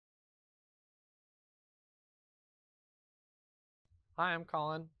Hi, I'm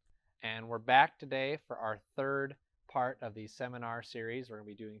Colin, and we're back today for our third part of the seminar series. We're going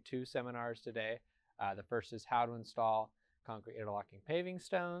to be doing two seminars today. The first is how to install concrete interlocking paving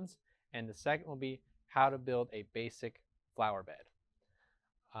stones, and the second will be how to build a basic flower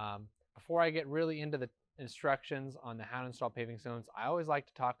bed. Before I get really into the instructions on the how to install paving stones, I always like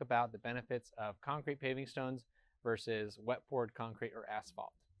to talk about the benefits of concrete paving stones versus wet poured concrete or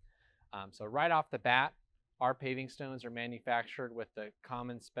asphalt. So right off the bat, our paving stones are manufactured with the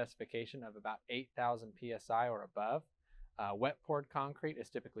common specification of about 8,000 psi or above. Wet poured concrete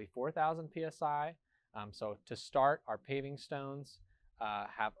is typically 4,000 psi. So to start, our paving stones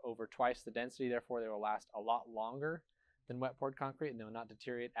have over twice the density, therefore they will last a lot longer than wet poured concrete and they will not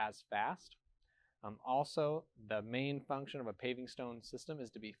deteriorate as fast. Also, the main function of a paving stone system is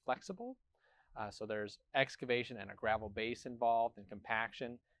to be flexible. So there's excavation and a gravel base involved, and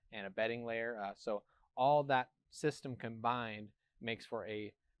compaction and a bedding layer. So all that system combined makes for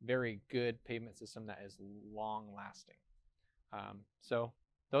a very good pavement system that is long lasting. So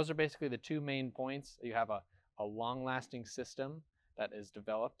those are basically the two main points. You have a long lasting system that is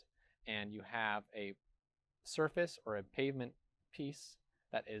developed, and you have a surface or a pavement piece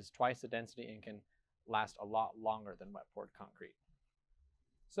that is twice the density and can last a lot longer than wet poured concrete.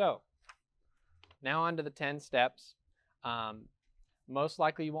 So now on to the 10 steps. Most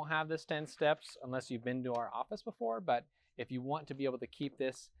likely you won't have this 10 steps unless you've been to our office before, but if you want to be able to keep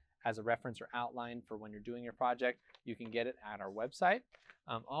this as a reference or outline for when you're doing your project, you can get it at our website.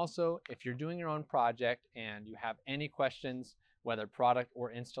 Also, if you're doing your own project and you have any questions, whether product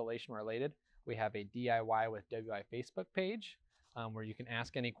or installation related, we have a DIY with WI Facebook page where you can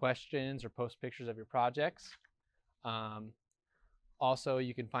ask any questions or post pictures of your projects. Also,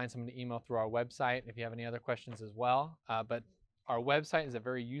 you can find someone to email through our website if you have any other questions as well. But our website is a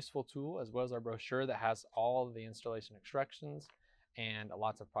very useful tool, as well as our brochure that has all of the installation instructions and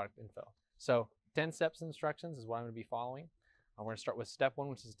lots of product info. So 10 steps instructions is what I'm going to be following. We're going to start with step 1,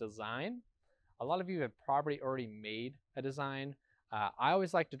 which is design. A lot of you have probably already made a design. I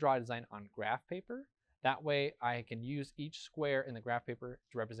always like to draw a design on graph paper. That way I can use each square in the graph paper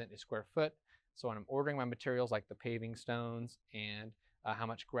to represent a square foot. So when I'm ordering my materials like the paving stones and how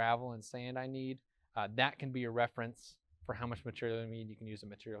much gravel and sand I need, that can be your reference for how much material you need. You can use a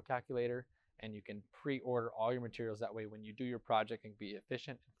material calculator and you can pre-order all your materials. That way when you do your project, it can be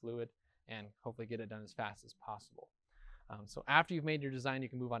efficient and fluid and hopefully get it done as fast as possible. So after you've made your design, you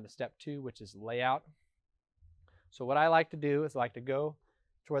can move on to step 2, which is layout. So what I like to do is I like to go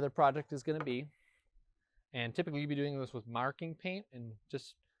to where the project is going to be, and typically you'll be doing this with marking paint, and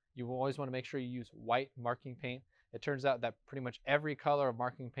just you will always want to make sure you use white marking paint. It turns out that pretty much every color of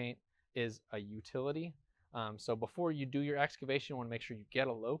marking paint is a utility. So before you do your excavation, you want to make sure you get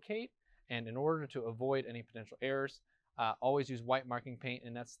a locate, and in order to avoid any potential errors, always use white marking paint,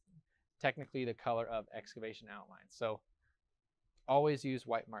 and that's technically the color of excavation outline. So always use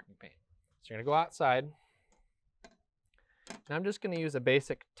white marking paint. So you're going to go outside, and I'm just going to use a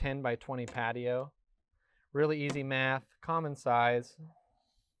basic 10 by 20 patio. Really easy math, common size.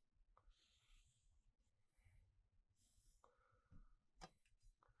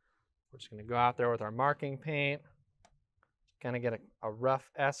 We're just going to go out there with our marking paint, kind of get a rough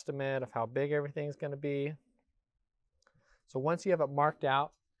estimate of how big everything's going to be. So once you have it marked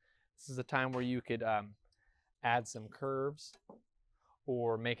out, this is a time where you could add some curves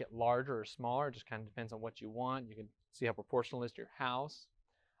or make it larger or smaller. It just kind of depends on what you want. You can see how proportional it is to your house.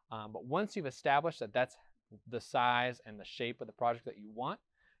 But once you've established that that's the size and the shape of the project that you want,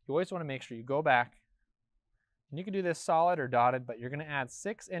 you always want to make sure you go back, and you can do this solid or dotted, but you're going to add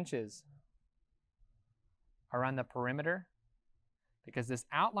 6 inches around the perimeter, because this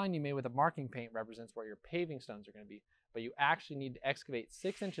outline you made with the marking paint represents where your paving stones are going to be, but you actually need to excavate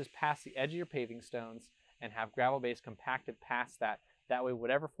 6 inches past the edge of your paving stones and have gravel base compacted past that. That way,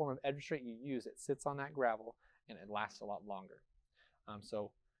 whatever form of edge restraint you use, it sits on that gravel and it lasts a lot longer.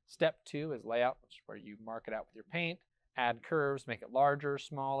 So step 2 is layout, which is where you mark it out with your paint, add curves, make it larger,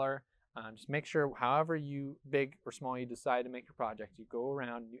 smaller. Just make sure however big or small you decide to make your project, you go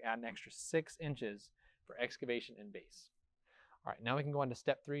around and you add an extra 6 inches for excavation and base. All right, now we can go on to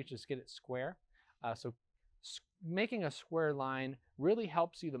step 3, just get it square. So making a square line really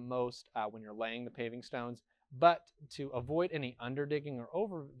helps you the most when you're laying the paving stones, but to avoid any underdigging or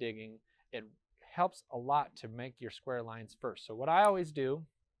over digging, it helps a lot to make your square lines first. So what I always do,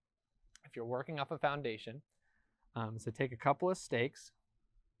 if you're working off a foundation, is to take a couple of stakes,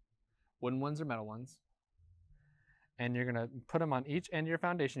 wooden ones or metal ones, and you're going to put them on each end of your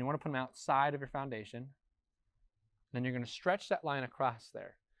foundation. You want to put them outside of your foundation. Then you're going to stretch that line across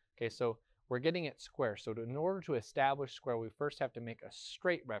there. Okay, so we're getting it square. So in order to establish square, we first have to make a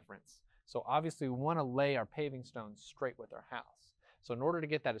straight reference. So obviously we want to lay our paving stones straight with our house. So in order to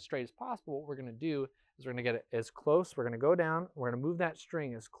get that as straight as possible, what we're going to do is we're going to get it as close. We're going to go down. We're going to move that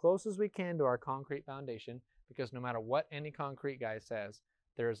string as close as we can to our concrete foundation, because no matter what any concrete guy says,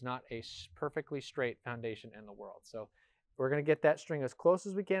 there is not a perfectly straight foundation in the world. So we're going to get that string as close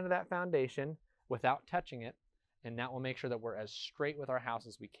as we can to that foundation without touching it, and that will make sure that we're as straight with our house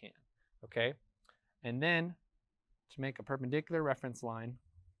as we can. Okay? And then to make a perpendicular reference line,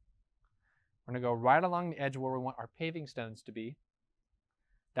 we're going to go right along the edge where we want our paving stones to be.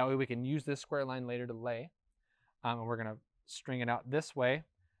 That way we can use this square line later to lay. And we're going to string it out this way.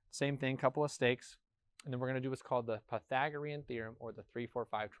 Same thing, couple of stakes. And then we're going to do what's called the Pythagorean theorem, or the 3-4-5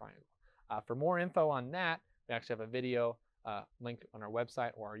 triangle. For more info on that, we actually have a video linked on our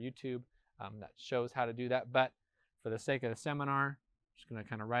website or our YouTube that shows how to do that. But for the sake of the seminar, I'm just going to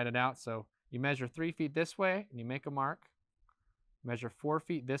kind of write it out. So you measure 3 feet this way and you make a mark. Measure 4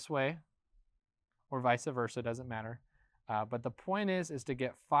 feet this way, or vice versa, doesn't matter. But the point is to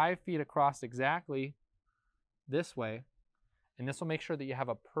get 5 feet across exactly this way, and this will make sure that you have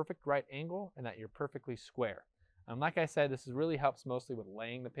a perfect right angle and that you're perfectly square. Like I said, this really helps mostly with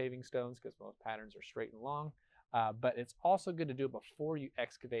laying the paving stones because most patterns are straight and long, but it's also good to do it before you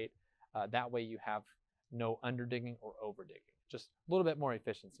excavate. That way you have no underdigging or overdigging. Just a little bit more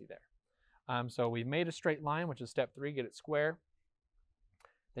efficiency there. So we've made a straight line, which is step 3, get it square.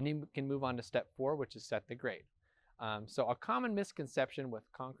 Then you can move on to step 4, which is set the grade. So a common misconception with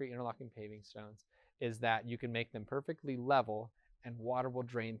concrete interlocking paving stones is that you can make them perfectly level and water will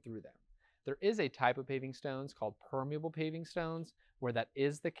drain through them. There is a type of paving stones called permeable paving stones where that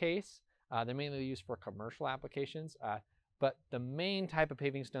is the case. They're mainly used for commercial applications, but the main type of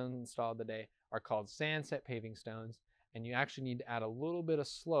paving stones installed today are called sandset paving stones, and you actually need to add a little bit of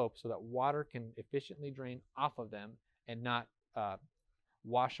slope so that water can efficiently drain off of them and not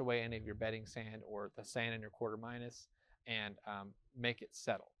wash away any of your bedding sand or the sand in your quarter minus and make it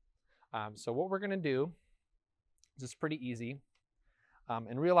settle. So what we're going to do is it's pretty easy.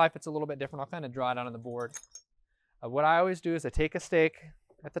 In real life, it's a little bit different. I'll kind of draw it out on the board. What I always do is I take a stake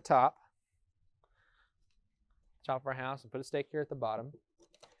at the top of our house and put a stake here at the bottom.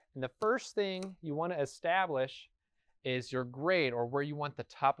 And the first thing you want to establish is your grade, or where you want the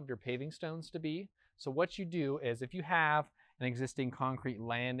top of your paving stones to be. So what you do is, if you have an existing concrete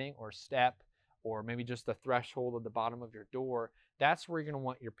landing or step, or maybe just the threshold of the bottom of your door, that's where you're going to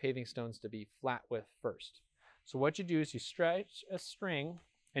want your paving stones to be flat with first. So what you do is you stretch a string,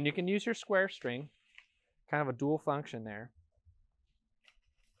 and you can use your square string, kind of a dual function there.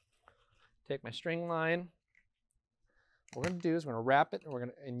 Take my string line. What we're going to do is we're going to wrap it,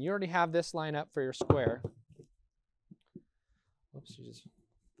 and you already have this line up for your square. Whoops, you just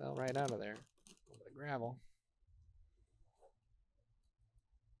fell right out of there over the gravel.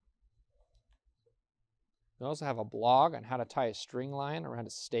 We also have a blog on how to tie a string line around a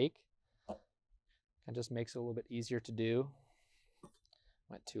stake. It just makes it a little bit easier to do.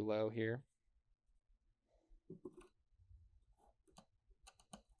 Went too low here.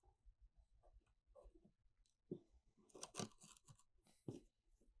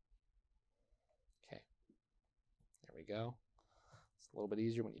 Okay, there we go. It's a little bit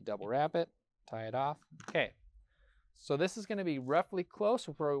easier when you double wrap it, tie it off. Okay, so this is going to be roughly close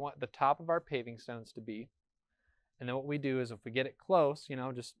with where we want the top of our paving stones to be. And then what we do is, if we get it close,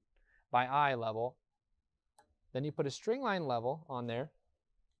 just by eye level, then you put a string line level on there.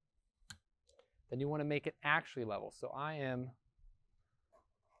 Then you want to make it actually level. So I am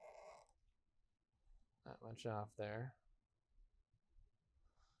that much off there.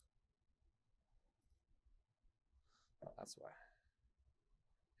 Oh, that's why.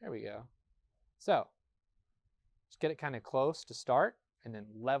 There we go. So just get it kind of close to start, and then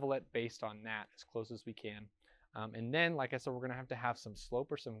level it based on that as close as we can. And then, like I said, we're going to have some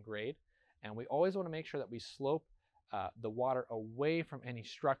slope or some grade. And we always want to make sure that we slope the water away from any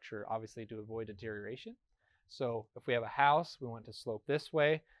structure, obviously to avoid deterioration. So if we have a house, we want to slope this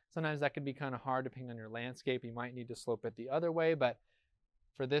way. Sometimes that can be kind of hard depending on your landscape. You might need to slope it the other way, but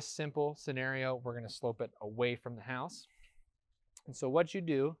for this simple scenario, we're going to slope it away from the house. And so what you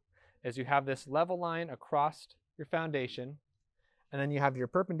do is you have this level line across your foundation, and then you have your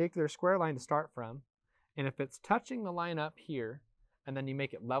perpendicular square line to start from. And if it's touching the line up here, and then you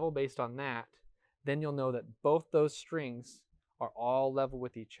make it level based on that, then you'll know that both those strings are all level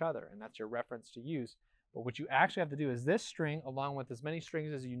with each other, and that's your reference to use. But what you actually have to do is this string, along with as many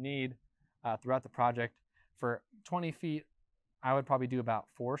strings as you need throughout the project. For 20 feet, I would probably do about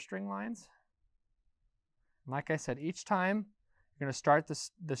 4 string lines. And like I said, each time You're going to start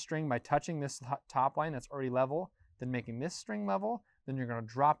the string by touching this top line that's already level, then making this string level, then you're going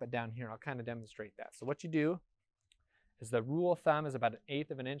to drop it down here. I'll kind of demonstrate that. So what you do is the rule of thumb is about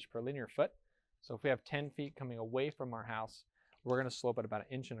 1/8 of an inch per linear foot. So if we have 10 feet coming away from our house, we're going to slope it about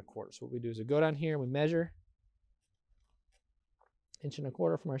 1 1/4 inches. So what we do is we go down here and we measure 1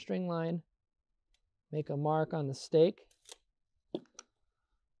 1/4 inches from our string line, make a mark on the stake,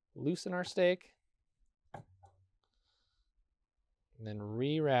 loosen our stake, and then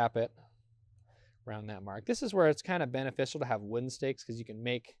rewrap it around that mark. This is where it's kind of beneficial to have wooden stakes because you can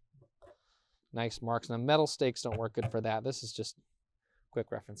make nice marks. Now metal stakes don't work good for that. This is just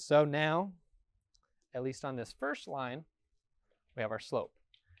quick reference. So now, at least on this first line, we have our slope.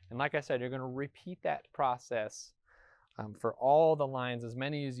 And like I said, you're going to repeat that process for all the lines, as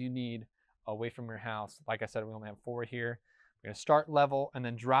many as you need away from your house. Like I said, we only have 4 here. We're going to start level and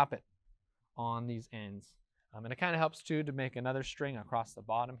then drop it on these ends. And it kind of helps too to make another string across the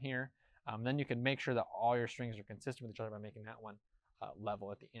bottom here. Then you can make sure that all your strings are consistent with each other by making that one level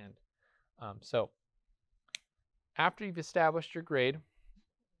at the end. So after you've established your grade,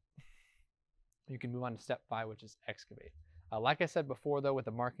 you can move on to step 5, which is excavate. Like I said before though, with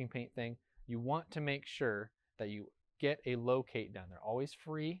the marking paint thing, you want to make sure that you get a locate done. They're always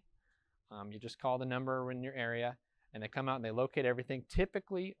free. You just call the number in your area and they come out and they locate everything.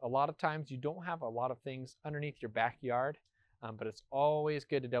 Typically, a lot of times you don't have a lot of things underneath your backyard, but it's always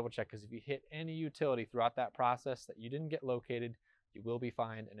good to double check because if you hit any utility throughout that process that you didn't get located, you will be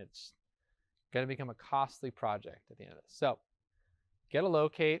fined and it's going to become a costly project at the end of this. So get a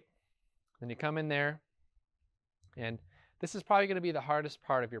locate, then you come in there, and this is probably going to be the hardest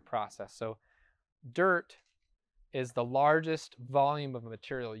part of your process. So dirt is the largest volume of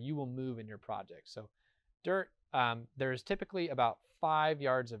material you will move in your project. So dirt, there's typically about 5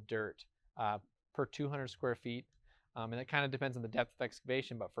 yards of dirt per 200 square feet. And it kind of depends on the depth of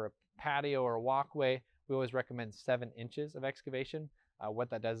excavation, but for a patio or a walkway, we always recommend 7 inches of excavation. What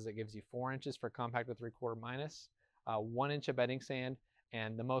that does is it gives you 4 inches for compact with 3/4 minus, 1 inch of bedding sand,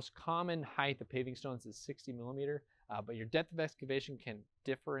 and the most common height of paving stones is 60 millimeter, but your depth of excavation can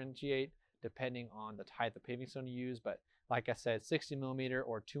differentiate depending on the type of paving stone you use. But like I said, 60 millimeter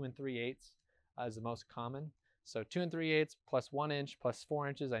or 2 3/8 is the most common. So 2 3/8 plus 1 inch plus 4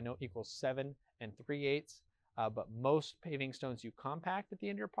 inches, I know equals 7 3/8. But most paving stones you compact at the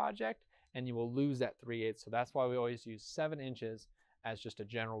end of your project, and you will lose that 3/8. So that's why we always use 7 inches as just a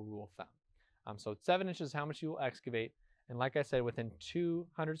general rule of thumb. So 7 inches is how much you will excavate. And like I said, within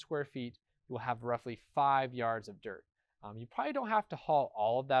 200 square feet, you will have roughly 5 yards of dirt. You probably don't have to haul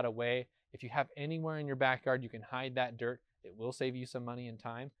all of that away. If you have anywhere in your backyard you can hide that dirt, it will save you some money and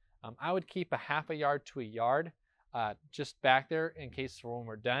time. I would keep a half a yard to a yard just back there in case for when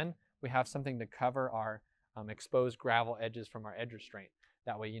we're done, we have something to cover our exposed gravel edges from our edge restraint.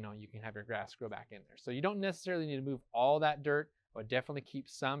 That way, you can have your grass grow back in there. So you don't necessarily need to move all that dirt, but definitely keep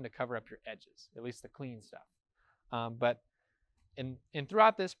some to cover up your edges, at least the clean stuff. But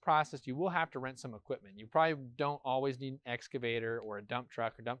throughout this process, you will have to rent some equipment. You probably don't always need an excavator or a dump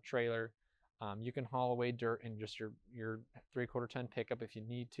truck or dump trailer. You can haul away dirt in just your 3/4 ton pickup if you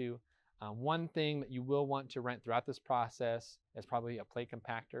need to. One thing that you will want to rent throughout this process is probably a plate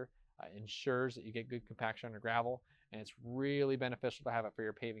compactor. Ensures that you get good compaction under gravel, and it's really beneficial to have it for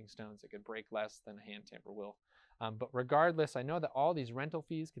your paving stones. It could break less than a hand tamper will. But regardless, I know that all these rental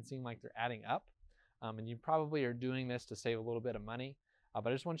fees can seem like they're adding up, and you probably are doing this to save a little bit of money. But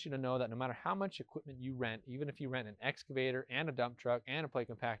I just want you to know that no matter how much equipment you rent, even if you rent an excavator and a dump truck and a plate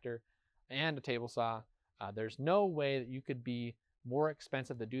compactor and a table saw, there's no way that you could be more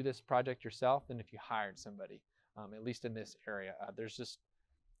expensive to do this project yourself than if you hired somebody, at least in this area.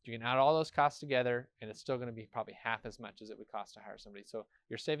 You can add all those costs together and it's still going to be probably half as much as it would cost to hire somebody. So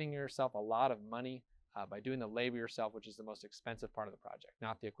you're saving yourself a lot of money by doing the labor yourself, which is the most expensive part of the project,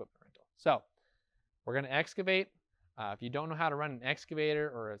 not the equipment rental. So we're going to excavate. If you don't know how to run an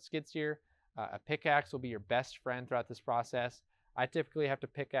excavator or a skid steer, a pickaxe will be your best friend throughout this process. I typically have to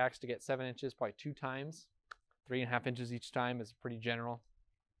pickaxe to get 7 inches probably 2 times. 3.5 inches each time is pretty general.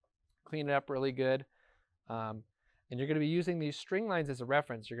 Clean it up really good. And you're going to be using these string lines as a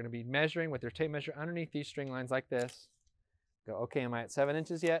reference. You're going to be measuring with your tape measure underneath these string lines like this. Go, okay, am I at 7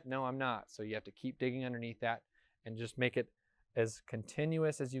 inches yet? No, I'm not. So you have to keep digging underneath that and just make it as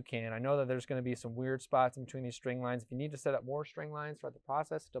continuous as you can. I know that there's going to be some weird spots in between these string lines. If you need to set up more string lines throughout the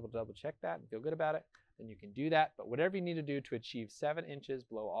process, double check that and feel good about it, then you can do that. But whatever you need to do to achieve 7 inches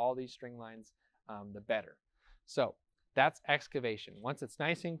below all these string lines, the better. So that's excavation. Once it's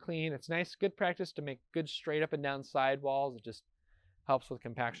nice and clean, it's nice, good practice to make good straight up and down sidewalls. It just helps with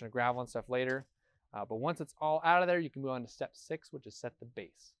compaction of gravel and stuff later. But once it's all out of there, you can move on to step 6, which is set the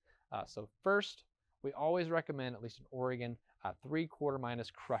base. So first, we always recommend, at least in Oregon, 3/4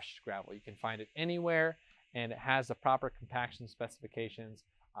 minus crushed gravel. You can find it anywhere, and it has the proper compaction specifications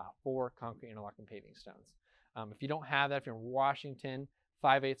for concrete interlocking paving stones. If you don't have that, if you're in Washington,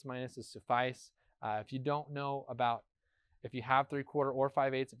 5/8 minus is suffice. If you don't know about if you have 3/4 or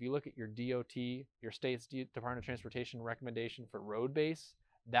 5/8, if you look at your DOT, your state's Department of Transportation recommendation for road base,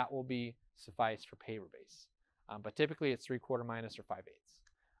 that will be suffice for paver base. But typically it's 3/4 minus or 5/8.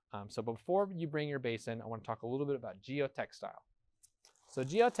 So before you bring your base in, I want to talk a little bit about geotextile. So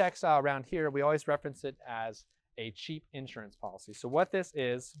geotextile around here, we always reference it as a cheap insurance policy. So what this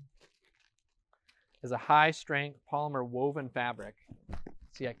is a high strength polymer woven fabric.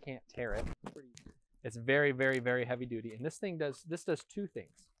 See, I can't tear it. It's very, very, very heavy duty. And this does 2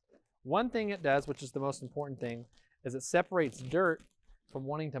 things. One thing it does, which is the most important thing, is it separates dirt from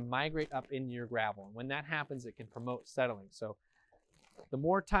wanting to migrate up into your gravel. And when that happens, it can promote settling. So the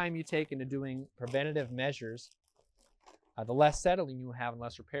more time you take into doing preventative measures, the less settling you have and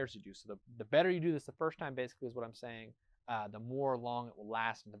less repairs you do. So the better you do this the first time, basically, is what I'm saying, the more long it will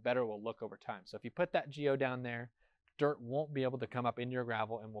last and the better it will look over time. So if you put that geo down there, dirt won't be able to come up into your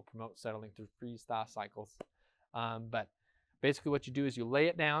gravel and will promote settling through freeze-thaw cycles. But basically what you do is you lay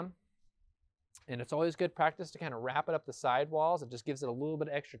it down, and it's always good practice to kind of wrap it up the side walls. It just gives it a little bit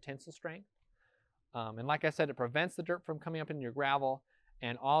of extra tensile strength. And like I said, it prevents the dirt from coming up into your gravel.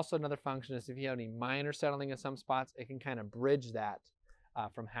 And also another function is if you have any minor settling in some spots, it can kind of bridge that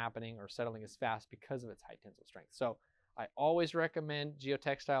from happening or settling as fast because of its high tensile strength. So I always recommend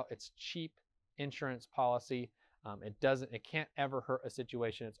geotextile. It's cheap insurance policy. It can't ever hurt a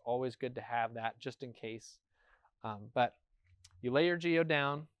situation. It's always good to have that just in case. But you lay your geo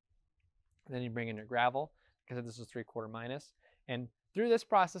down, and then you bring in your gravel, because this is 3/4 minus. And through this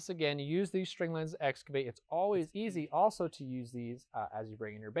process, again, you use these string lines to excavate. It's always easy also to use these as you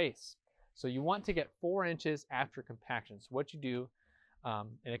bring in your base. So you want to get 4 inches after compaction. So what you do,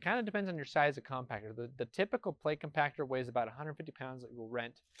 and it kind of depends on your size of compactor. The typical plate compactor weighs about 150 pounds that you will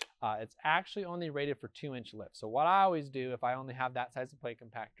rent. It's actually only rated for 2-inch lifts. So what I always do if I only have that size of plate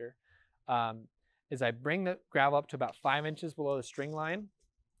compactor is I bring the gravel up to about 5 inches below the string line.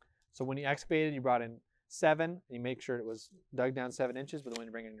 So when you excavated, you brought in 7, and you make sure it was dug down 7 inches, but then when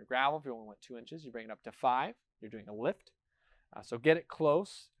you bring in your gravel, if you only want 2 inches, you bring it up to 5. You're doing a lift. So get it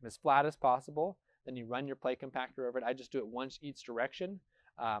close and as flat as possible. Then you run your plate compactor over it. I just do it once each direction.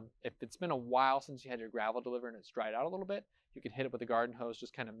 If it's been a while since you had your gravel delivered and it's dried out a little bit, you can hit it with a garden hose,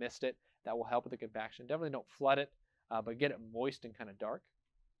 just kind of mist it. That will help with the compaction. Definitely don't flood it, but get it moist and kind of dark.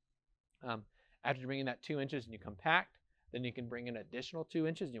 After you bring in that 2 inches and you compact, then you can bring in additional 2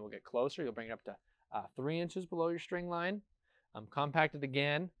 inches and you will get closer. You'll bring it up to 3 inches below your string line. Compact it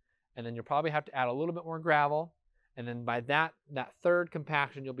again, and then you'll probably have to add a little bit more gravel. And then by that third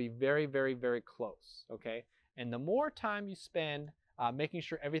compaction, you'll be very, very, very close, okay? And the more time you spend making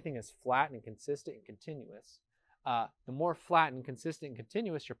sure everything is flat and consistent and continuous, the more flat and consistent and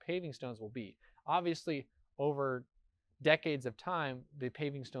continuous your paving stones will be. Obviously, over decades of time, the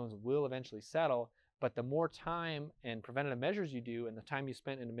paving stones will eventually settle, but the more time and preventative measures you do and the time you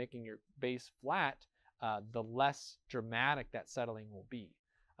spend into making your base flat, the less dramatic that settling will be.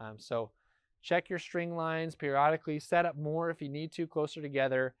 So check your string lines periodically, set up more if you need to, closer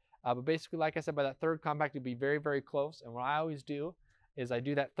together. But basically, like I said, by that third compact, you'll be very, very close. And what I always do is I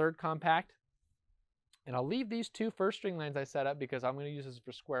do that third compact, and I'll leave these 2 first string lines I set up because I'm going to use this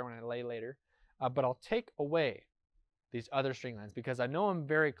for square when I lay later. But I'll take away these other string lines because I know I'm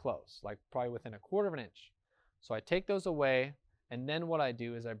very close, like probably within 1/4 of an inch. So I take those away, and then what I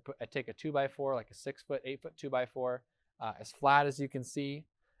do is I take a 2x4, like a 6-foot, 8-foot 2x4, as flat as you can see,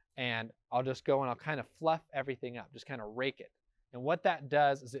 and I'll just go and I'll kind of fluff everything up, just kind of rake it. And what that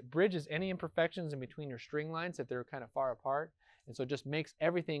does is it bridges any imperfections in between your string lines if they're kind of far apart, and so it just makes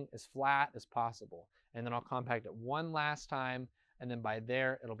everything as flat as possible. And then I'll compact it one last time, and then by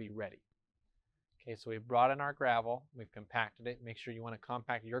there it'll be ready. Okay, so we've brought in our gravel, we've compacted it. Make sure you want to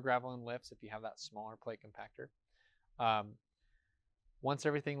compact your gravel in lifts if you have that smaller plate compactor. Once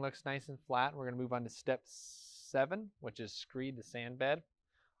everything looks nice and flat, we're going to move on to step 7, which is screed the sand bed.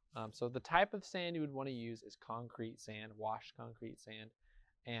 So the type of sand you would want to use is concrete sand, washed concrete sand.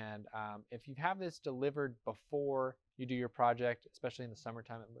 And if you have this delivered before you do your project, especially in the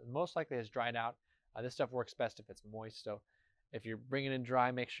summertime, it most likely has dried out. This stuff works best if it's moist. So if you're bringing it in dry,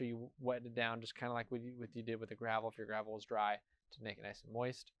 make sure you wet it down, just kind of like what you did with the gravel if your gravel is dry, to make it nice and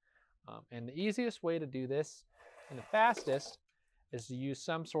moist. And the easiest way to do this, and the fastest, is to use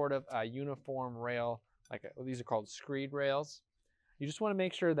some sort of uniform rail, these are called screed rails. You just want to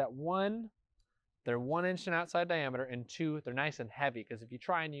make sure that one They're 1 inch in outside diameter, and 2, they're nice and heavy, because if you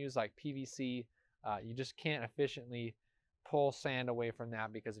try and use like PVC, you just can't efficiently pull sand away from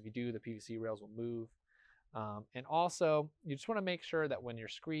that, because if you do, the PVC rails will move. And also, you just want to make sure that when you're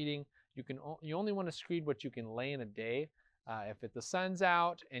screeding, you only want to screed what you can lay in a day. If the sun's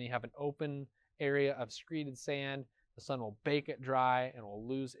out and you have an open area of screeded sand, the sun will bake it dry and will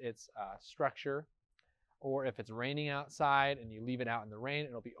lose its structure. Or if it's raining outside and you leave it out in the rain,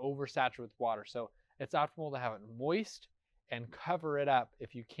 it'll be oversaturated with water. So it's optimal to have it moist and cover it up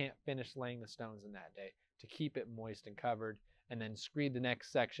if you can't finish laying the stones in that day, to keep it moist and covered, and then screed the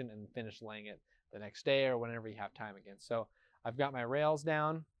next section and finish laying it the next day or whenever you have time again. So I've got my rails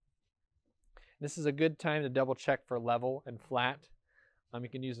down. This is a good time to double check for level and flat. You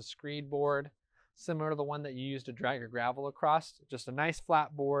can use a screed board similar to the one that you use to drag your gravel across. Just a nice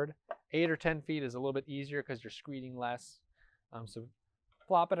flat board. 8 or 10 feet is a little bit easier because you're screeding less. So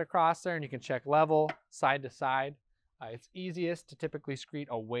flop it across there and you can check level, side to side. It's easiest to typically screed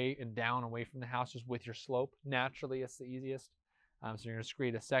away and down away from the house, just with your slope. Naturally, it's the easiest. So you're going to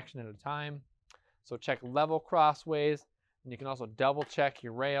screed a section at a time. So check level crossways, and you can also double check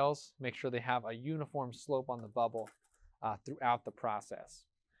your rails. Make sure they have a uniform slope on the bubble throughout the process.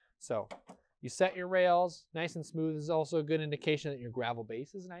 So you set your rails nice and smooth. This is also a good indication that your gravel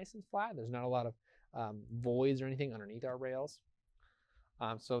base is nice and flat. There's not a lot of voids or anything underneath our rails.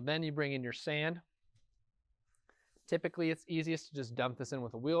 So then you bring in your sand. Typically, it's easiest to just dump this in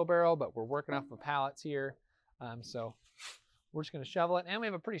with a wheelbarrow, but we're working off of pallets here. So we're just going to shovel it. And we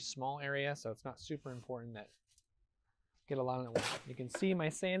have a pretty small area, so it's not super important that get a lot of it. You can see my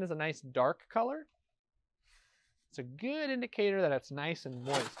sand is a nice dark color. It's a good indicator that it's nice and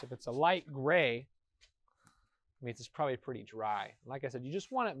moist. If it's a light gray, it means it's probably pretty dry. Like I said, you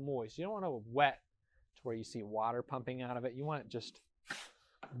just want it moist. You don't want it wet to where you see water pumping out of it. You want it just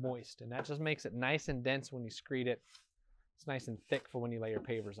moist, and that just makes it nice and dense when you screed it. It's nice and thick for when you lay your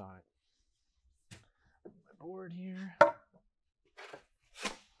pavers on it. My board here. A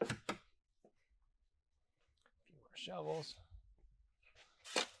few more shovels.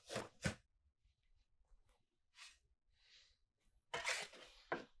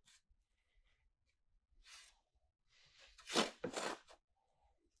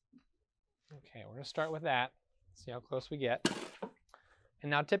 Okay, we're going to start with that. See how close we get. And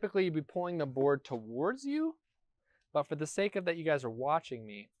now typically you'd be pulling the board towards you, but for the sake of that you guys are watching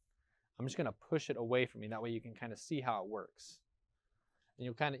me, I'm just going to push it away from me. That way you can kind of see how it works. And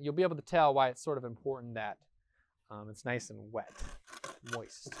you'll be able to tell why it's sort of important that it's nice and wet,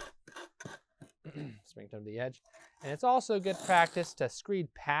 moist. Just bring it to the edge. And it's also good practice to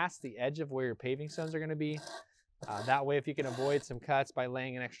screed past the edge of where your paving stones are going to be. That way, if you can avoid some cuts by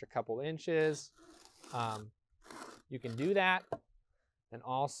laying an extra couple inches, you can do that. And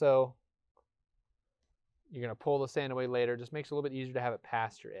also, you're going to pull the sand away later. Just makes it a little bit easier to have it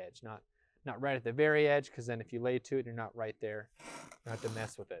past your edge, not right at the very edge, because then if you lay to it, you're not right there. You don't have to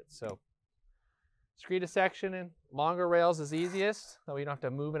mess with it. So screed a section, and longer rails is easiest. That way you don't have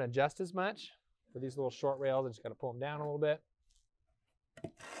to move and adjust as much. For these little short rails, I just got to pull them down a little bit.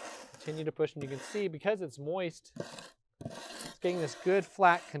 Continue to push, and you can see because it's moist, it's getting this good,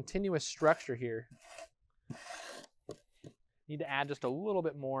 flat, continuous structure here. Need to add just a little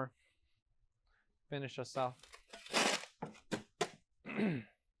bit more. Finish us off.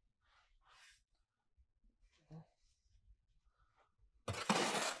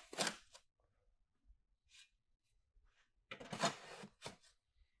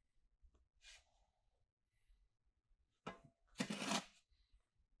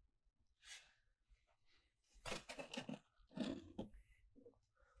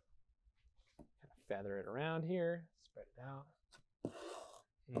 Feather it around here, spread it out.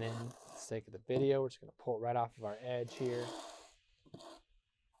 And then, for the sake of the video, we're just going to pull it right off of our edge here.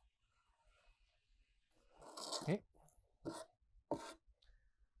 Okay. So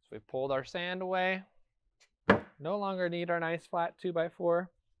we pulled our sand away. No longer need our nice flat 2x4.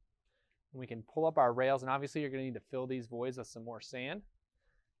 And we can pull up our rails, and obviously you're going to need to fill these voids with some more sand.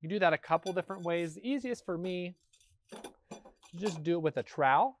 You can do that a couple different ways. The easiest for me is just do it with a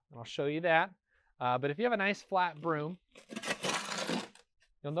trowel, and I'll show you that. But if you have a nice flat broom,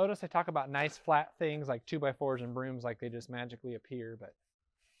 you'll notice I talk about nice flat things like 2x4s and brooms like they just magically appear, but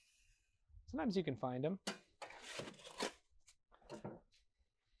sometimes you can find them.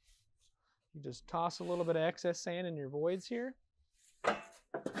 You just toss a little bit of excess sand in your voids here.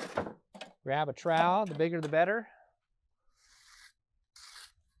 Grab a trowel, the bigger the better.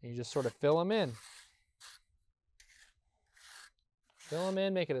 And you just sort of fill them in. Fill them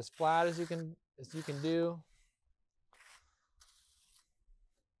in, make it as flat as you can do. You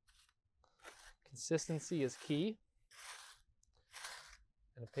can consistency is key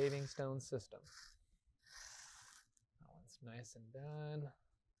in a paving stone system. That one's nice and done.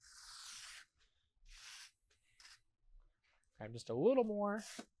 Grab just a little more,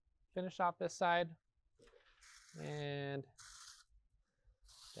 finish off this side, and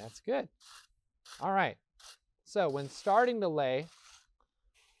that's good. All right, so when starting to lay,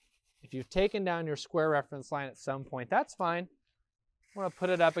 if you've taken down your square reference line at some point, that's fine. I'm going to put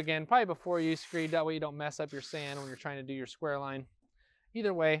it up again, probably before you screed, that way you don't mess up your sand when you're trying to do your square line.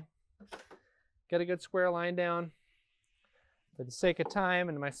 Either way, get a good square line down. For the sake of time,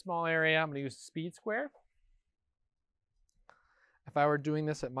 in my small area, I'm going to use the speed square. If I were doing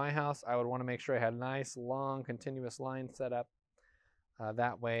this at my house, I would want to make sure I had a nice, long, continuous line set up.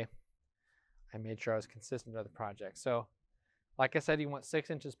 That way, I made sure I was consistent with the project. So, like I said, you want 6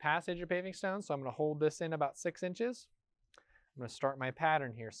 inches passage of paving stone, so I'm going to hold this in about 6 inches. I'm going to start my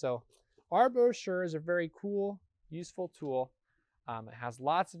pattern here. So, our brochure is a very cool, useful tool. It has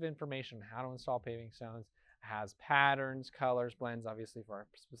lots of information on how to install paving stones. It has patterns, colors, blends, obviously for our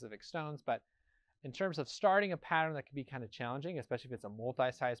specific stones, but in terms of starting a pattern, that can be kind of challenging, especially if it's a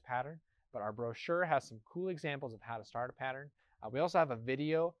multi-size pattern. But our brochure has some cool examples of how to start a pattern. We also have a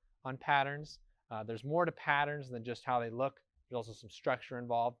video on patterns. There's more to patterns than just how they look. There's also some structure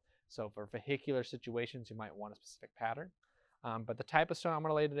involved. So for vehicular situations, you might want a specific pattern. But the type of stone I'm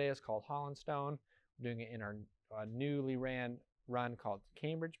going to lay today is called Holland stone. We're doing it in our newly run called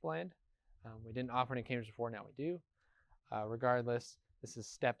Cambridge blend. We didn't offer any Cambridge before, now we do. Regardless, this is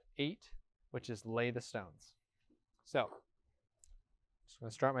step 8. Which is lay the stones. So, just going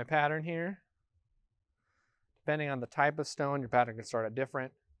to start my pattern here. Depending on the type of stone, your pattern can start out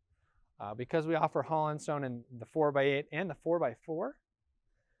different. Because we offer Holland stone in the 4x8 and the 4x4,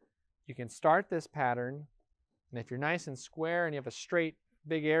 you can start this pattern, and if you're nice and square and you have a straight,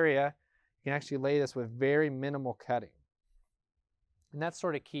 big area, you can actually lay this with very minimal cutting. And that's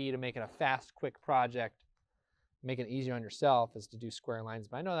sort of key to making a fast, quick project. Make it easier on yourself is to do square lines,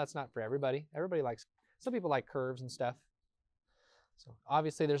 but I know that's not for everybody. Some people like curves and stuff. So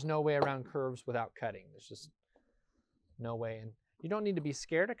obviously there's no way around curves without cutting. There's just no way. And you don't need to be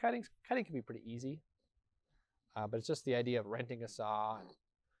scared of cutting. Cutting can be pretty easy, but it's just the idea of renting a saw. And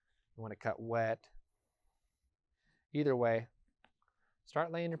you want to cut wet. Either way,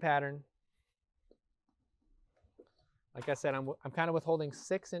 start laying your pattern. Like I said, I'm kind of withholding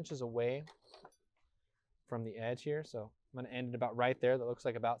 6 inches away from the edge here, so I'm going to end it about right there. That looks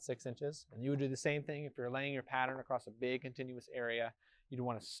like about 6 inches. And you would do the same thing if you're laying your pattern across a big continuous area. You'd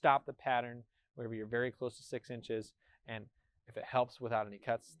want to stop the pattern wherever you're very close to 6 inches, and if it helps without any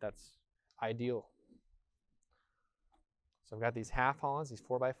cuts, that's ideal. So I've got these half Hollands, these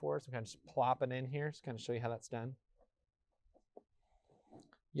 4x4s. I'm kind of just plopping in here, just kind of show you how that's done.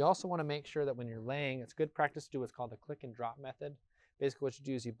 You also want to make sure that when you're laying, it's good practice to do what's called the click and drop method. Basically what you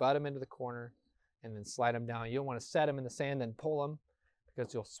do is you butt them into the corner and then slide them down. You don't want to set them in the sand and pull them,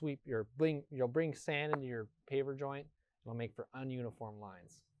 because you'll bring sand into your paver joint. It'll make for ununiform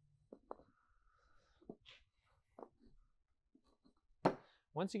lines.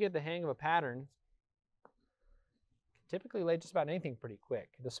 Once you get the hang of a pattern, you can typically lay just about anything pretty quick.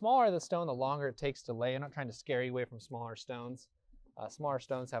 The smaller the stone, the longer it takes to lay. I'm not trying to scare you away from smaller stones. Smaller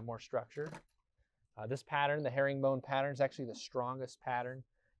stones have more structure. This pattern, the herringbone pattern, is actually the strongest pattern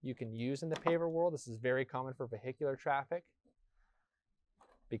you can use in the paver world. This is very common for vehicular traffic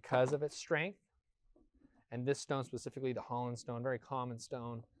because of its strength. And this stone specifically, the Holland stone, very common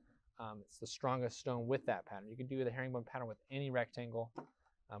stone. It's the strongest stone with that pattern. You can do the herringbone pattern with any rectangle,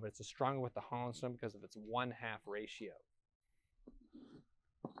 but it's stronger with the Holland stone because of its 1/2 ratio.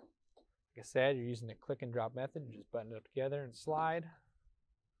 Like I said, you're using the click and drop method. You just button it up together and slide.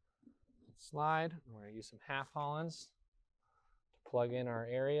 Slide. We're going to use some half Hollands to plug in our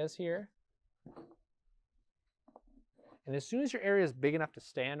areas here. And as soon as your area is big enough to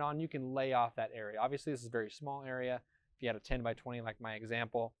stand on, you can lay off that area. Obviously, this is a very small area. If you had a 10 by 20 like my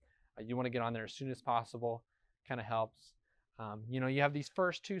example, you want to get on there as soon as possible. Kind of helps. You have these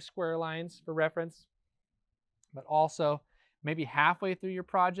first 2 square lines for reference, but also maybe halfway through your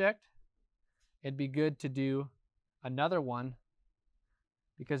project, it'd be good to do another one,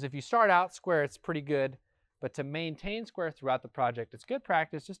 because if you start out square, it's pretty good, but to maintain square throughout the project, it's good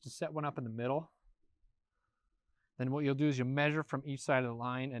practice just to set one up in the middle. Then what you'll do is you'll measure from each side of the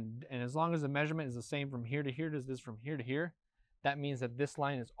line, and as long as the measurement is the same from here to here as it is from here to here, that means that this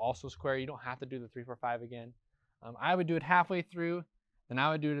line is also square. You don't have to do the 3, 4, 5 again. I would do it halfway through, then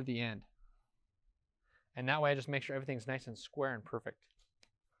I would do it at the end. And that way I just make sure everything's nice and square and perfect.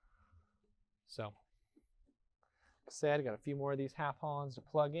 So, like I said, I got a few more of these half Hollands to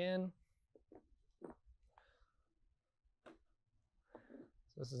plug in.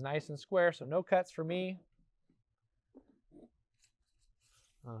 So this is nice and square, so no cuts for me.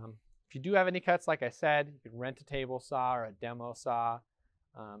 If you do have any cuts, like I said, you can rent a table saw or a demo saw.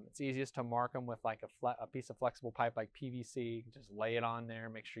 It's easiest to mark them with like a piece of flexible pipe like PVC. You can just lay it on there,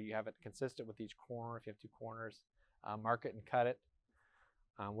 make sure you have it consistent with each corner. If you have 2 corners, mark it and cut it.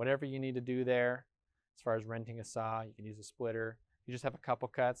 Whatever you need to do there. As far as renting a saw, you can use a splitter. You just have a couple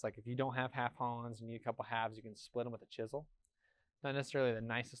cuts. Like if you don't have half Hollands and you need a couple halves, you can split them with a chisel. Not necessarily the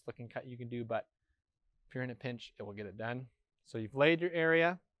nicest looking cut you can do, but if you're in a pinch, it will get it done. So you've laid your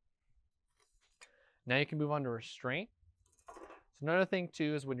area. Now you can move on to restraint. So another thing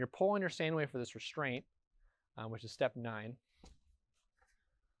too is when you're pulling your sand away for this restraint, which is step 9,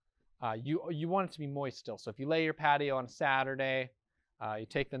 you want it to be moist still. So if you lay your patio on a Saturday, you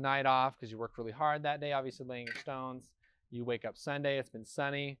take the night off because you worked really hard that day, obviously laying your stones. You wake up Sunday, it's been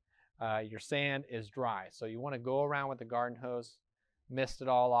sunny, your sand is dry. So you want to go around with the garden hose, mist it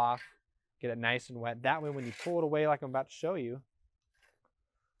all off, get it nice and wet. That way when you pull it away like I'm about to show you,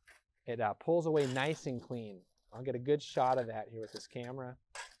 it pulls away nice and clean. I'll get a good shot of that here with this camera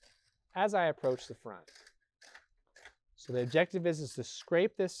as I approach the front. So the objective is to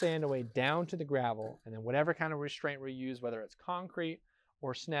scrape this sand away down to the gravel, and then whatever kind of restraint we use, whether it's concrete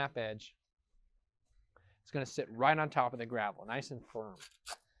or snap edge, it's going to sit right on top of the gravel, nice and firm.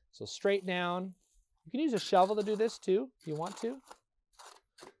 So straight down. You can use a shovel to do this too, if you want to.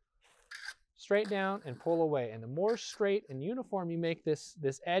 Straight down and pull away. And the more straight and uniform you make this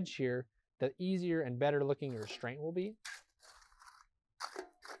edge here, the easier and better looking your restraint will be.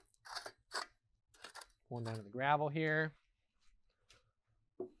 Pulling down to the gravel here.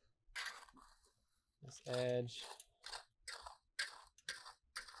 This edge.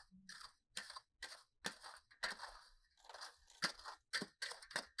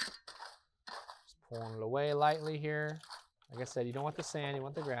 Just pulling it away lightly here. Like I said, you don't want the sand, you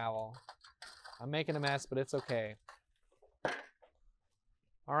want the gravel. I'm making a mess, but it's okay.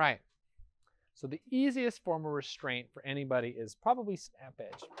 All right. So the easiest form of restraint for anybody is probably snap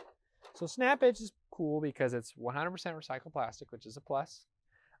edge. So snap edge is cool because it's 100% recycled plastic, which is a plus.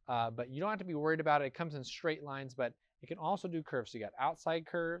 But you don't have to be worried about it. It comes in straight lines, but it can also do curves. So you got outside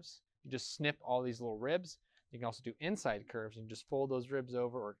curves. You just snip all these little ribs. You can also do inside curves and just fold those ribs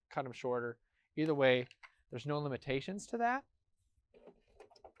over or cut them shorter. Either way, there's no limitations to that.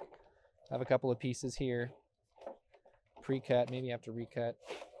 I have a couple of pieces here, pre-cut, maybe you have to recut,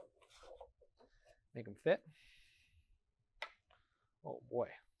 make them fit. Oh boy,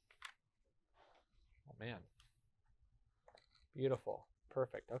 oh man, beautiful,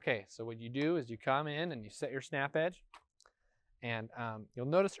 perfect. Okay, so what you do is you come in and you set your snap edge, and you'll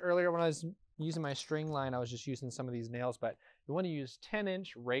notice earlier when I was using my string line, I was just using some of these nails, but you want to use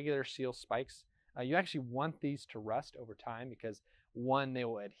 10-inch regular seal spikes. You actually want these to rust over time because one, they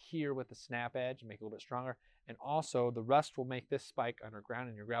will adhere with the snap edge and make it a little bit stronger. And also the rust will make this spike underground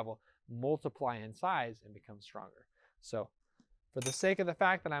in your gravel multiply in size and become stronger. So for the sake of the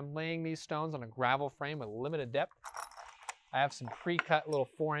fact that I'm laying these stones on a gravel frame with limited depth, I have some pre-cut little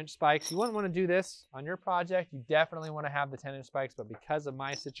 4-inch spikes. You wouldn't want to do this on your project. You definitely want to have the 10-inch spikes, but because of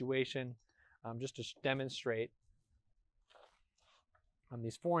my situation, just to demonstrate,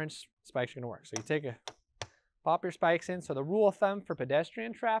 these 4-inch spikes are going to work. So you pop your spikes in. So the rule of thumb for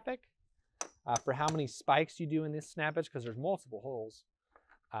pedestrian traffic, for how many spikes you do in this snap edge, because there's multiple holes,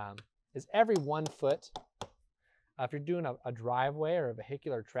 is every 1 foot. If you're doing a driveway or a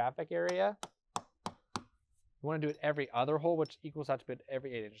vehicular traffic area, you want to do it every other hole, which equals out to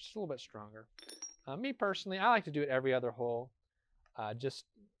every 8 inches, just a little bit stronger. Me personally, I like to do it every other hole. Just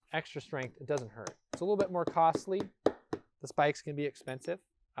extra strength, it doesn't hurt. It's a little bit more costly. The spikes can be expensive,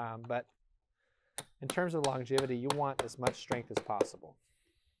 but in terms of longevity, you want as much strength as possible.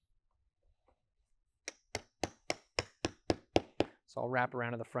 So I'll wrap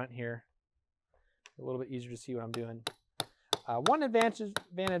around to the front here. A little bit easier to see what I'm doing. One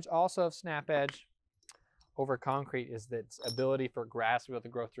advantage also of snap edge over concrete is its ability for grass to be able to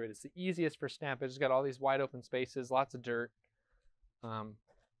grow through it. It's the easiest for snap edge. It's got all these wide open spaces, lots of dirt.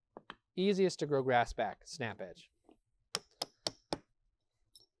 Easiest to grow grass back, snap edge.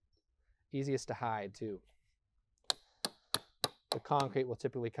 Easiest to hide too. The concrete will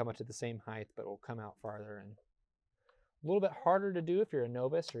typically come up to the same height, but it will come out farther, and a little bit harder to do if you're a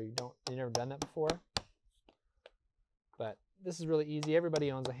novice or you've never done that before. But this is really easy.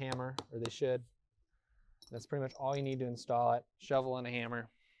 Everybody owns a hammer, or they should. That's pretty much all you need to install it. Shovel and a hammer.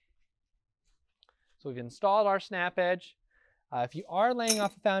 So we've installed our snap edge. If you are laying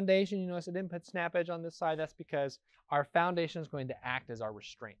off a foundation, you notice I didn't put snap edge on this side. That's because our foundation is going to act as our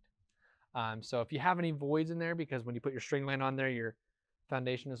restraint. So if you have any voids in there, because when you put your string line on there, your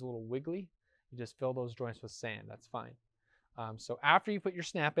foundation is a little wiggly, you just fill those joints with sand. That's fine. So after you put your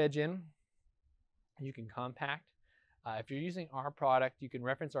snap edge in, you can compact. If you're using our product, you can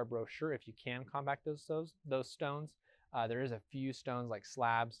reference our brochure if you can compact those stones. There is a few stones like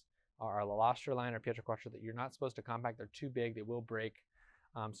slabs or lalostroline or pietroquartzo that you're not supposed to compact. They're too big, they will break.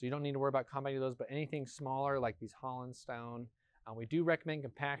 So you don't need to worry about compacting those, but anything smaller like these Holland stone, we do recommend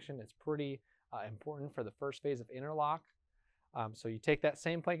compaction. It's pretty important for the first phase of interlock. So you take that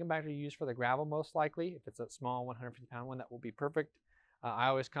same plate compactor you use for the gravel most likely. If it's a small 150-pound one, that will be perfect. I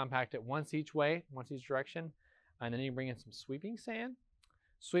always compact it once each way, once each direction, and then you bring in some sweeping sand.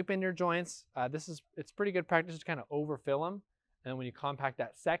 Sweep in your joints. It's pretty good practice to kind of overfill them, and when you compact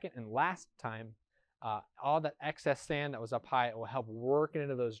that second and last time, all that excess sand that was up high, it will help work it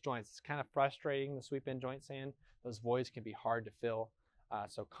into those joints. It's kind of frustrating, the sweep in joint sand. Those voids can be hard to fill.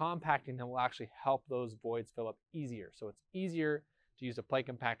 So compacting them will actually help those voids fill up easier. So it's easier to use a plate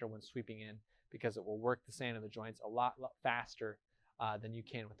compactor when sweeping in because it will work the sand in the joints a lot faster than you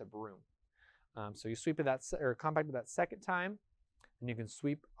can with a broom. So you sweep it or compact it that second time, and you can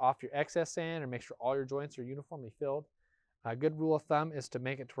sweep off your excess sand and make sure all your joints are uniformly filled. A good rule of thumb is to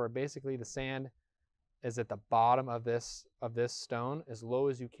make it to where basically the sand is at the bottom of this stone as low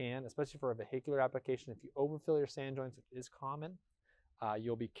as you can, especially for a vehicular application. If you overfill your sand joints, which is common,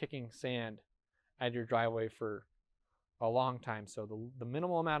 you'll be kicking sand at your driveway for a long time. So the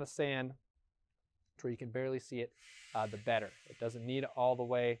minimal amount of sand to where you can barely see it, the better. It doesn't need it all the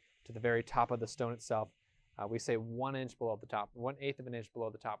way to the very top of the stone itself. We say 1 inch below the top, 1/8 of an inch below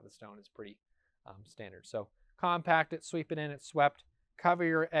the top of the stone is pretty standard. So compact it, sweep it in, it's swept. Cover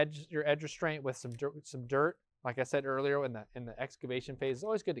your edge restraint with some dirt. Like I said earlier, in the excavation phase, it's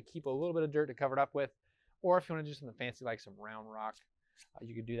always good to keep a little bit of dirt to cover it up with. Or if you want to do something fancy like some round rock,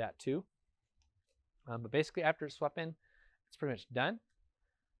 you could do that too. But basically, after it's swept in, it's pretty much done.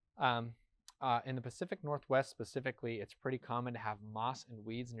 In the Pacific Northwest specifically, it's pretty common to have moss and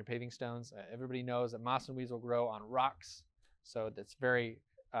weeds in your paving stones. Everybody knows that moss and weeds will grow on rocks, so that's very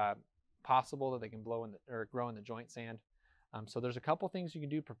possible that they can grow in the joint sand. So there's a couple things you can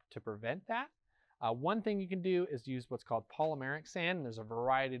do to prevent that. One thing you can do is use what's called polymeric sand, and there's a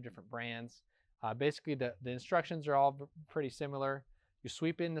variety of different brands. Basically, the instructions are all pretty similar. You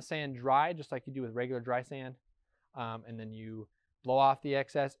sweep in the sand dry, just like you do with regular dry sand, and then you blow off the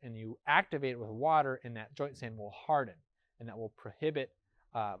excess and you activate it with water, and that joint sand will harden, and that will prohibit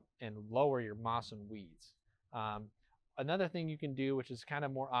and lower your moss and weeds. Another thing you can do, which is kind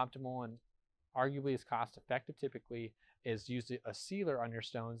of more optimal and arguably is cost effective typically, is use a sealer on your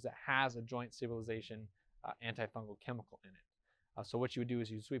stones that has a joint stabilization antifungal chemical in it. So what you would do is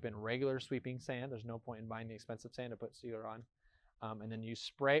you sweep in regular sweeping sand. There's no point in buying the expensive sand to put sealer on. And then you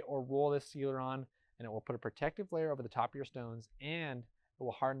spray or roll this sealer on, and it will put a protective layer over the top of your stones, and it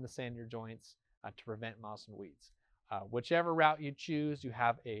will harden the sand in your joints to prevent moss and weeds. Whichever route you choose, you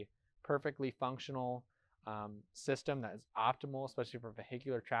have a perfectly functional system that is optimal, especially for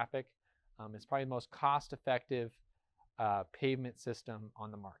vehicular traffic. It's probably the most cost-effective pavement system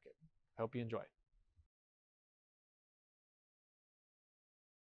on the market. I hope you enjoy.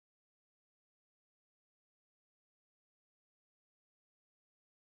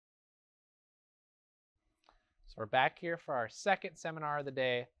 So we're back here for our second seminar of the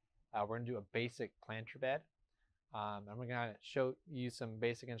day. We're going to do a basic planter bed. And we're going to show you some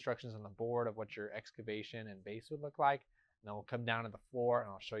basic instructions on the board of what your excavation and base would look like. And then we'll come down to the floor and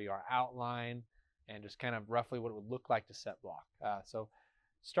I'll show you our outline and just kind of roughly what it would look like to set block. So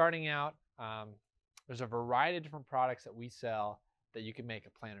starting out, there's a variety of different products that we sell that you can make a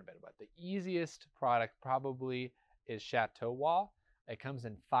planter bed with. The easiest product probably is Chateau Wall. It comes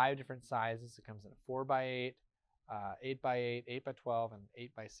in 5 different sizes. It comes in a 4x8, 8x8, 8x12, and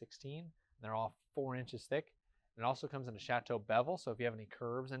 8x16. And they're all 4 inches thick. And it also comes in a Chateau bevel, so if you have any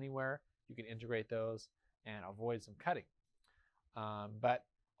curves anywhere, you can integrate those and avoid some cutting. But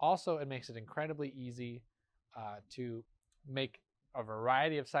also it makes it incredibly easy to make a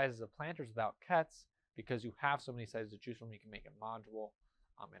variety of sizes of planters without cuts, because you have so many sizes to choose from. You can make a module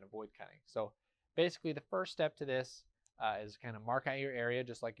and avoid cutting. So basically the first step to this is kind of mark out your area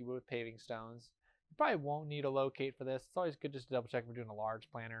just like you would with paving stones. You probably won't need a locate for this. It's always good just to double check if we're doing a large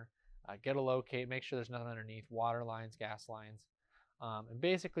planter. Get a locate, make sure there's nothing underneath, water lines, gas lines. And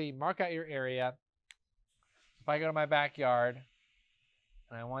basically mark out your area. If I go to my backyard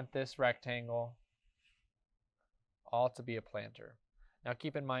and I want this rectangle all to be a planter. Now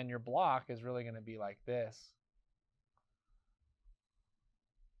keep in mind your block is really going to be like this.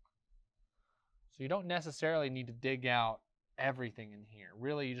 So you don't necessarily need to dig out everything in here.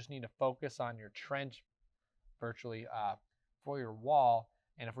 Really, you just need to focus on your trench virtually for your wall.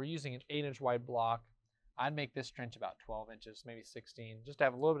 And if we're using an 8-inch wide block, I'd make this trench about 12 inches, maybe 16, just to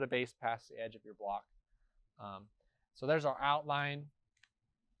have a little bit of base past the edge of your block. So there's our outline.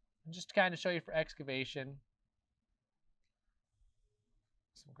 And just to kind of show you for excavation,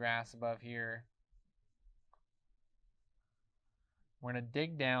 some grass above here. We're going to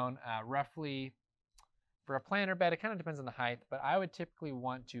dig down roughly, for a planter bed, it kind of depends on the height, but I would typically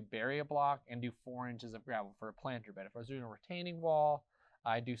want to bury a block and do 4 inches of gravel for a planter bed. If I was doing a retaining wall,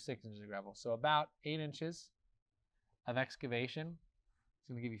 I do 6 inches of gravel. So about 8 inches of excavation. It's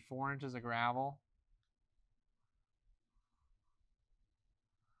going to give you 4 inches of gravel.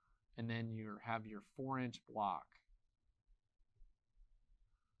 And then you have your 4-inch block.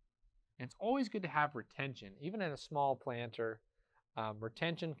 And it's always good to have retention. Even in a small planter,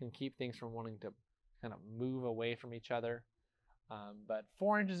 retention can keep things from wanting to kind of move away from each other. But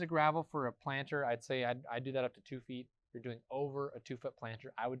 4 inches of gravel for a planter, I'd say I'd do that up to 2 feet. If you're doing over a 2-foot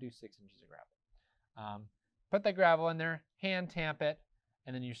planter, I would do 6 inches of gravel. Put that gravel in there, hand tamp it,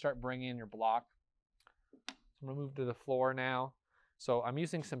 and then you start bringing in your block. So I'm going to move to the floor now. So I'm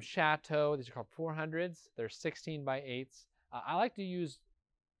using some Chateau. These are called 400s. They're 16 by 8s. I like to use,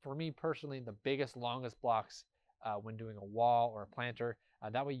 for me personally, the biggest, longest blocks when doing a wall or a planter.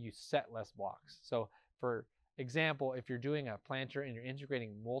 That way you set less blocks. So for example, if you're doing a planter and you're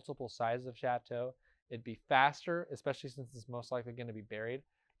integrating multiple sizes of Chateau, it'd be faster, especially since it's most likely going to be buried,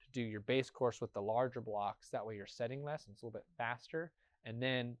 to do your base course with the larger blocks. That way you're setting less and it's a little bit faster. And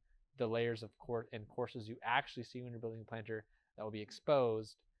then the layers of courses you actually see when you're building a planter that will be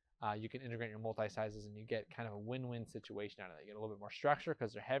exposed, you can integrate your multi-sizes and you get kind of a win-win situation out of it. You get a little bit more structure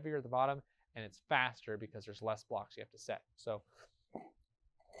because they're heavier at the bottom, and it's faster because there's less blocks you have to set. So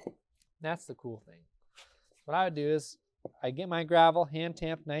that's the cool thing. What I would do is I get my gravel hand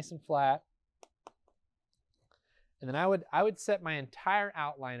tamped nice and flat, and then I would set my entire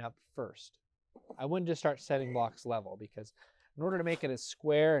outline up first. I wouldn't just start setting blocks level, because in order to make it as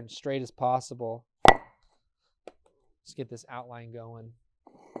square and straight as possible, let's get this outline going.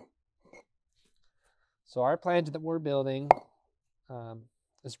 So our planter that we're building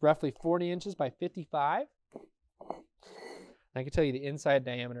is roughly 40 inches by 55. I can tell you the inside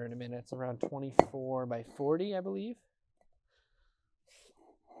diameter in a minute. It's around 24 by 40, I believe.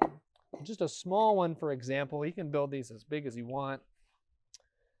 Just a small one, for example. You can build these as big as you want.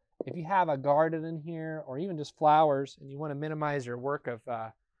 If you have a garden in here, or even just flowers, and you want to minimize your work of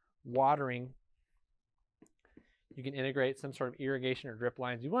watering, you can integrate some sort of irrigation or drip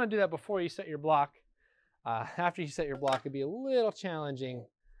lines. You want to do that before you set your block. After you set your block, it'd be a little challenging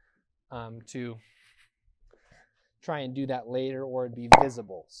to try and do that later, or it'd be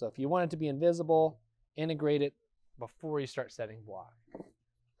visible. So if you want it to be invisible, integrate it before you start setting block.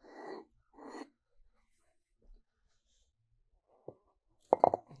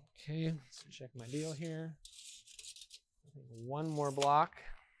 Okay, let's check my deal here. One more block.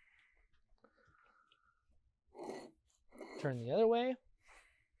 Turn the other way.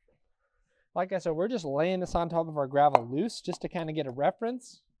 Like I said, we're just laying this on top of our gravel loose just to kind of get a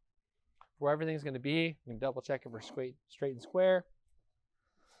reference for where everything's going to be. We can double check if we're straight and square.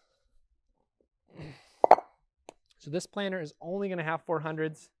 So this planter is only going to have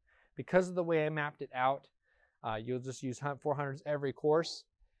 400s. Because of the way I mapped it out, you'll just use 400s every course,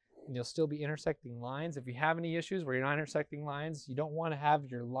 and you'll still be intersecting lines. If you have any issues where you're not intersecting lines, you don't want to have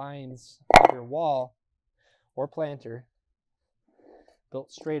your lines of your wall or planter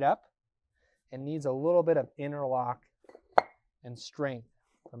built straight up. It needs a little bit of interlock and strength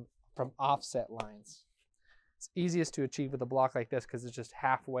from offset lines. It's easiest to achieve with a block like this because it's just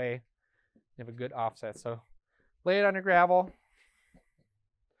halfway. You have a good offset. So lay it on your gravel.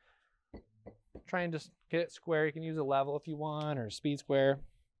 Try and just get it square. You can use a level if you want, or a speed square.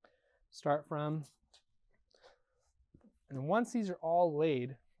 Start from. And once these are all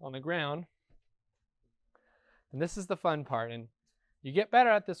laid on the ground, and this is the fun part, and you get better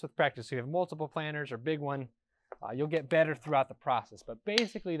at this with practice. If you have multiple planters or big one, you'll get better throughout the process. But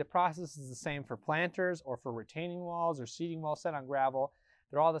basically, the process is the same for planters or for retaining walls or seating walls set on gravel.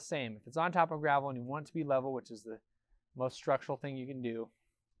 They're all the same. If it's on top of gravel and you want it to be level, which is the most structural thing you can do,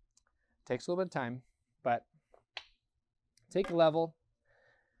 it takes a little bit of time, but take a level.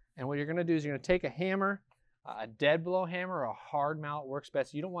 And what you're going to do is you're going to take a hammer, a dead blow hammer or a hard mallet works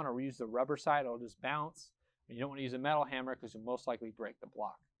best. You don't want to use the rubber side. It'll just bounce. You don't want to use a metal hammer because you'll most likely break the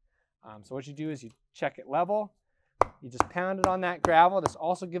block. So what you do is you check it level. You just pound it on that gravel. This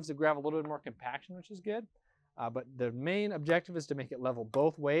also gives the gravel a little bit more compaction, which is good. But the main objective is to make it level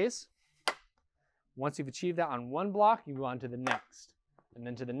both ways. Once you've achieved that on one block, you move on to the next. and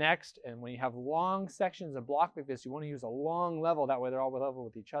then to the next. And when you have long sections of block like this, you want to use a long level. That way they're all level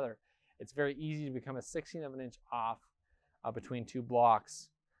with each other. It's very easy to become a 1/16 of an inch off between two blocks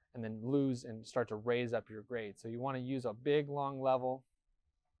and then lose and start to raise up your grade. So you want to use a big long level.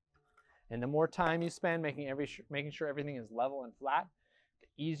 And the more time you spend making sure everything is level and flat, the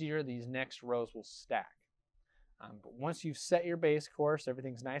easier these next rows will stack. But once you've set your base course,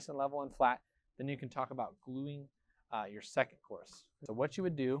 everything's nice and level and flat, then you can talk about gluing your second course. So what you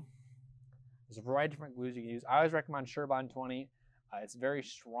would do, there's a variety of different glues you can use. I always recommend Sherbon 20. It's very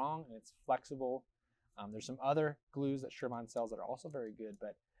strong and it's flexible. There's some other glues that Sherbon sells that are also very good,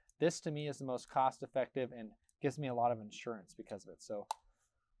 but this to me is the most cost effective and gives me a lot of insurance because of it. So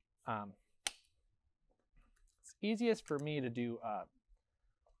it's easiest for me to do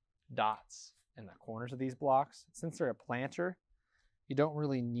dots in the corners of these blocks. Since they're a planter, you don't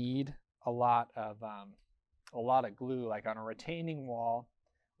really need a lot of glue. Like on a retaining wall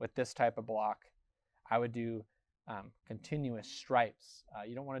with this type of block, I would do continuous stripes.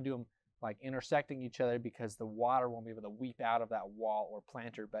 You don't want to do them like intersecting each other because the water won't be able to weep out of that wall or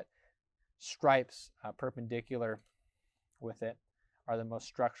planter, but stripes perpendicular with it are the most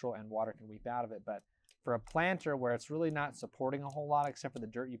structural and water can weep out of it. But for a planter where it's really not supporting a whole lot except for the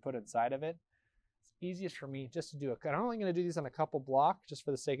dirt you put inside of it, it's easiest for me just to do I'm only going to do these on a couple blocks just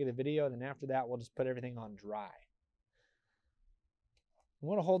for the sake of the video, and then after that we'll just put everything on dry. You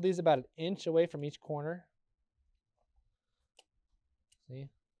want to hold these about 1 inch away from each corner. See?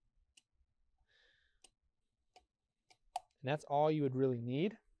 And that's all you would really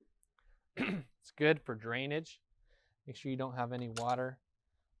need. It's good for drainage. Make sure you don't have any water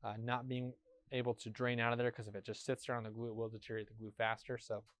not being able to drain out of there, because if it just sits there on the glue, it will deteriorate the glue faster.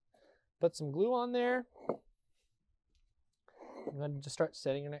 So put some glue on there. And then just start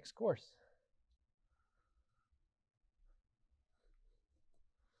setting your next course.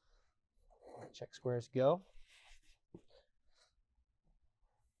 Check squares, go.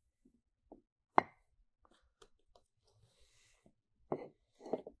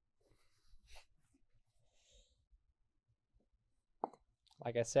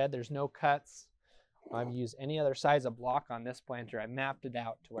 Like I said, there's no cuts. I've used any other size of block on this planter. I mapped it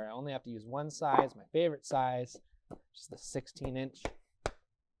out to where I only have to use one size, my favorite size, which is the 16-inch.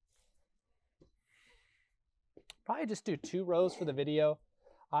 Probably just do 2 rows for the video.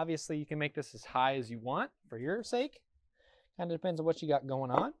 Obviously, you can make this as high as you want for your sake. Kind of depends on what you got going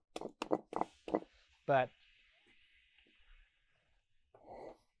on. But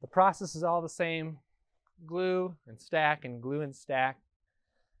the process is all the same. Glue and stack and glue and stack.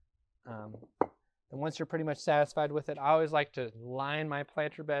 And once you're pretty much satisfied with it, I always like to line my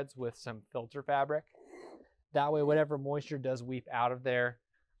planter beds with some filter fabric. That way, whatever moisture does weep out of there,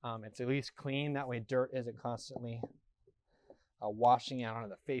 it's at least clean. That way, dirt isn't constantly washing out onto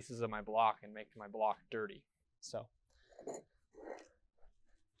the faces of my block and making my block dirty. So,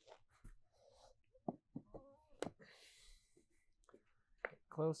 get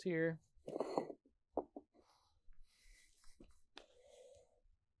close here.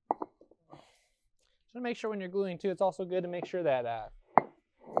 So make sure when you're gluing too, it's also good to make sure that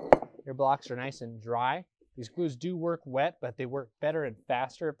your blocks are nice and dry. These glues do work wet, but they work better and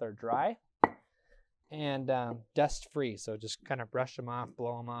faster if they're dry. And dust free, so just kind of brush them off,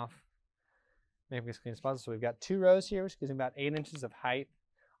 blow them off, make them as clean as possible. So we've got 2 rows here, which gives me about 8 inches of height.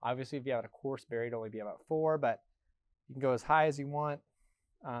 Obviously, if you have a coarse berry, it'll only be about 4, but you can go as high as you want.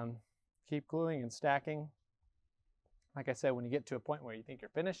 Keep gluing and stacking. Like I said, when you get to a point where you think you're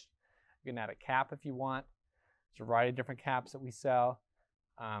finished, you can add a cap if you want. There's a variety of different caps that we sell.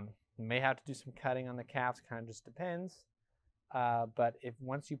 You may have to do some cutting on the caps, kind of just depends. But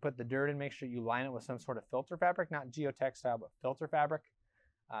once you put the dirt in, make sure you line it with some sort of filter fabric, not geotextile, but filter fabric.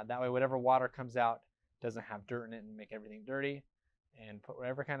 That way, whatever water comes out doesn't have dirt in it and make everything dirty. And put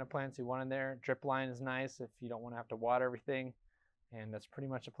whatever kind of plants you want in there. Drip line is nice if you don't want to have to water everything. And that's pretty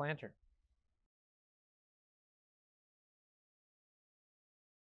much a planter.